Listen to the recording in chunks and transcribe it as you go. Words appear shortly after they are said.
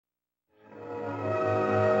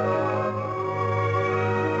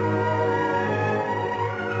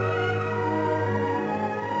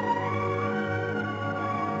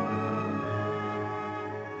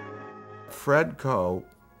Philco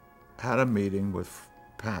had a meeting with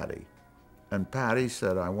Paddy, and Paddy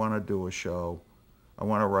said, I want to do a show. I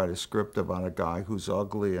want to write a script about a guy who's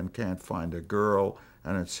ugly and can't find a girl,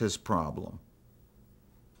 and it's his problem.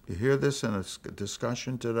 You hear this in a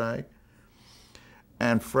discussion today?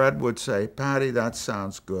 And Fred would say, Paddy, that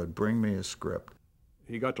sounds good. Bring me a script.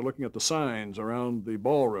 He got to looking at the signs around the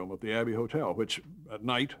ballroom at the Abbey Hotel, which at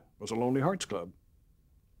night was a Lonely Hearts Club.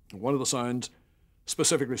 One of the signs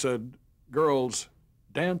specifically said, girls,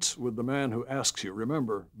 dance with the man who asks you.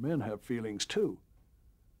 Remember, men have feelings too.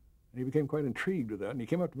 And he became quite intrigued with that, and he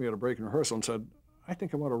came up to me at a break in rehearsal and said, I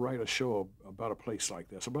think I want to write a show about a place like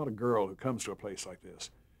this, about a girl who comes to a place like this.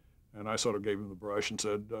 And I sort of gave him the brush and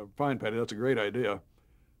said, fine, Paddy, that's a great idea.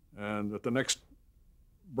 And at the next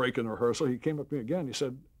break in the rehearsal, he came up to me again. He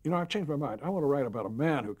said, you know, I've changed my mind. I want to write about a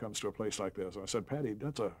man who comes to a place like this. And I said, Paddy,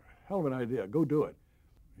 that's a hell of an idea. Go do it.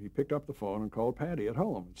 He picked up the phone and called Paddy at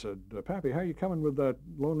home and said, Pappy, how are you coming with that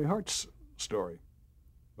Lonely Hearts story?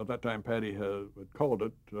 At that time, Paddy had called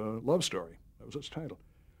it Love Story. That was its title.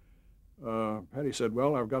 Paddy said,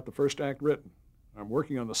 well, I've got the first act written. I'm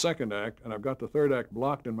working on the second act, and I've got the third act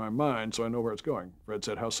blocked in my mind, so I know where it's going. Fred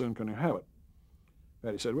said, how soon can you have it?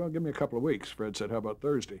 Paddy said, well, give me a couple of weeks. Fred said, how about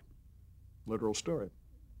Thursday? Literal story.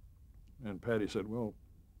 And Paddy said, well,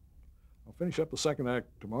 I'll finish up the second act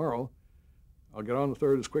tomorrow. I'll get on the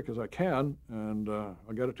third as quick as I can, and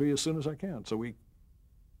I'll get it to you as soon as I can. So we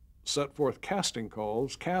set forth casting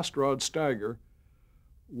calls, cast Rod Steiger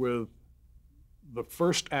with the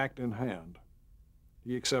first act in hand.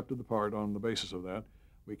 He accepted the part on the basis of that.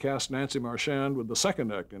 We cast Nancy Marchand with the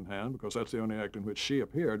second act in hand, because that's the only act in which she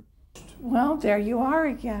appeared. Well, there you are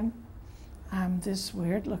again. I'm this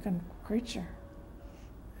weird-looking creature.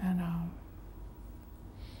 And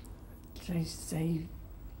they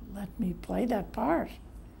let me play that part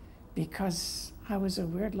because I was a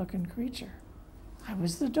weird-looking creature. I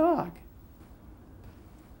was the dog.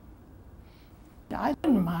 I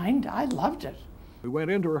didn't mind. I loved it. We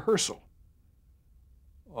went into rehearsal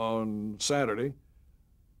on Saturday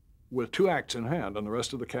with 2 acts in hand, and the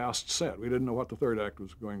rest of the cast set. We didn't know what the third act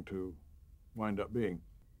was going to wind up being.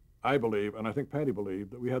 I believe, and I think Paddy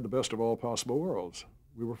believed, that we had the best of all possible worlds.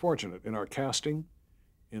 We were fortunate in our casting,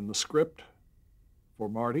 in the script for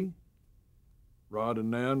Marty. Rod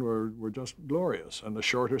and Nan were just glorious, and the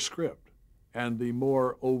shorter script. And the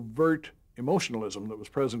more overt emotionalism that was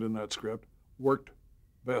present in that script worked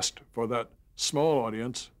best for that small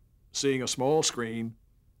audience, seeing a small screen.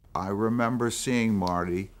 I remember seeing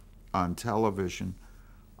Marty on television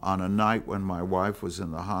on a night when my wife was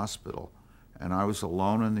in the hospital, and I was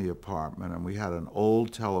alone in the apartment, and we had an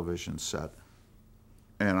old television set,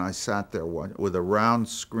 and I sat there with a round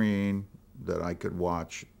screen that I could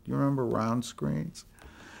watch. You remember round screens?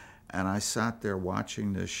 And I sat there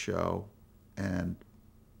watching this show, and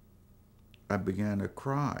I began to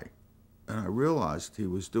cry, and I realized he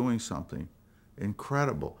was doing something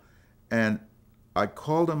incredible. And I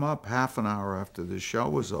called him up half an hour after the show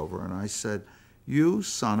was over, and I said, you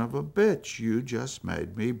son of a bitch, you just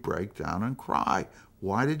made me break down and cry.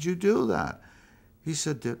 Why did you do that? He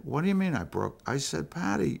said, what do you mean I broke? I said,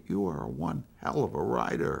 Paddy, you are one hell of a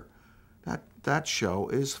writer. That show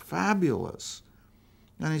is fabulous.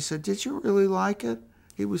 And he said, did you really like it?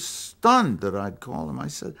 He was stunned that I'd called him. I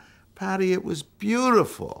said, Paddy, it was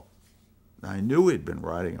beautiful. I knew he'd been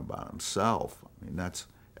writing about himself. I mean,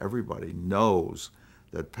 everybody knows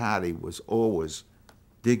that Paddy was always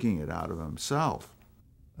digging it out of himself.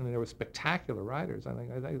 I mean, there were spectacular writers. I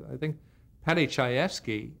think Paddy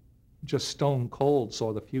Chayefsky just stone cold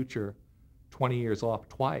saw the future 20 years off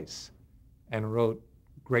twice and wrote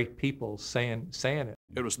great people saying it.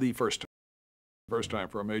 It was the first time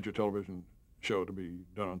for a major television show to be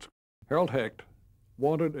done on screen. Harold Hecht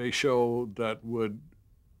wanted a show that would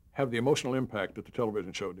have the emotional impact that the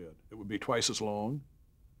television show did. It would be twice as long.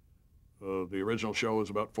 The original show was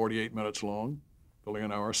about 48 minutes long, filling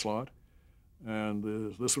an hour slot,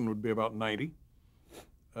 and this one would be about 90.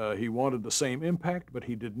 He wanted the same impact, but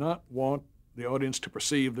he did not want the audience to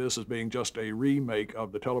perceive this as being just a remake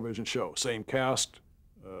of the television show. Same cast,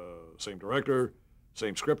 same director,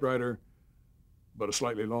 same scriptwriter, but a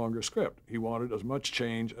slightly longer script. He wanted as much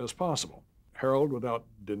change as possible. Harold, without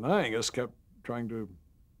denying us, kept trying to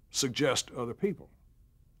suggest other people.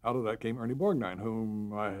 Out of that came Ernest Borgnine,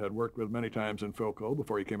 whom I had worked with many times in Philco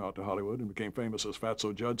before he came out to Hollywood and became famous as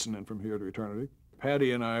Fatso Judson in From Here to Eternity.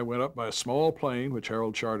 Paddy and I went up by a small plane, which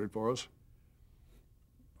Harold chartered for us.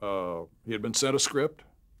 He had been sent a script,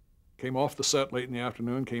 came off the set late in the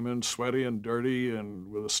afternoon, came in sweaty and dirty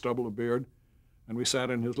and with a stubble of beard, and we sat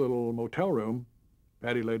in his little motel room.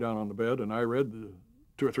 Paddy lay down on the bed, and I read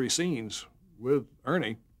 2 or 3 scenes with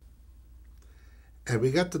Ernie. And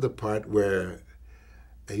we got to the part where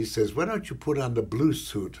he says, why don't you put on the blue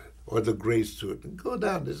suit or the gray suit and go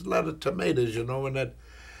down? There's a lot of tomatoes, you know, and that.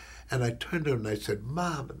 And I turned to him and I said,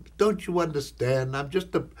 Mom, don't you understand? I'm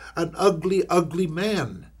just an ugly, ugly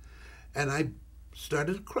man. And I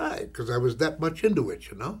started to cry because I was that much into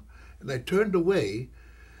it, you know. And I turned away,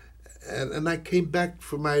 and I came back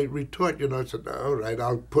for my retort, you know. I said, all right,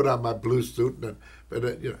 I'll put on my blue suit.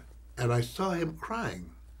 And I saw him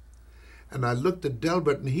crying. And I looked at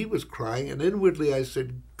Delbert, and he was crying. And inwardly I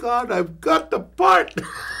said, God, I've got the part.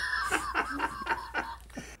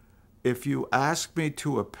 If you ask me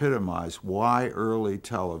to epitomize why early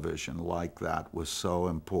television like that was so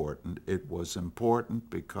important, it was important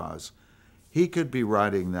because he could be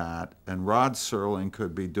writing that, and Rod Serling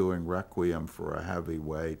could be doing Requiem for a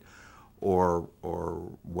Heavyweight or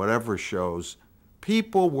whatever shows.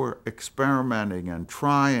 People were experimenting and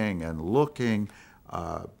trying and looking.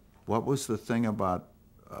 What was the thing about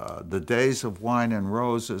the Days of Wine and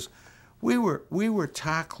Roses? We were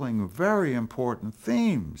tackling very important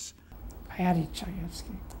themes. Paddy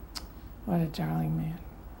Chayefsky, what a darling man.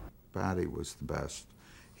 Paddy was the best.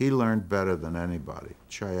 He learned better than anybody.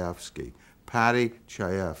 Chayefsky. Paddy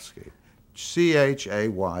Chayefsky. Chayefsky.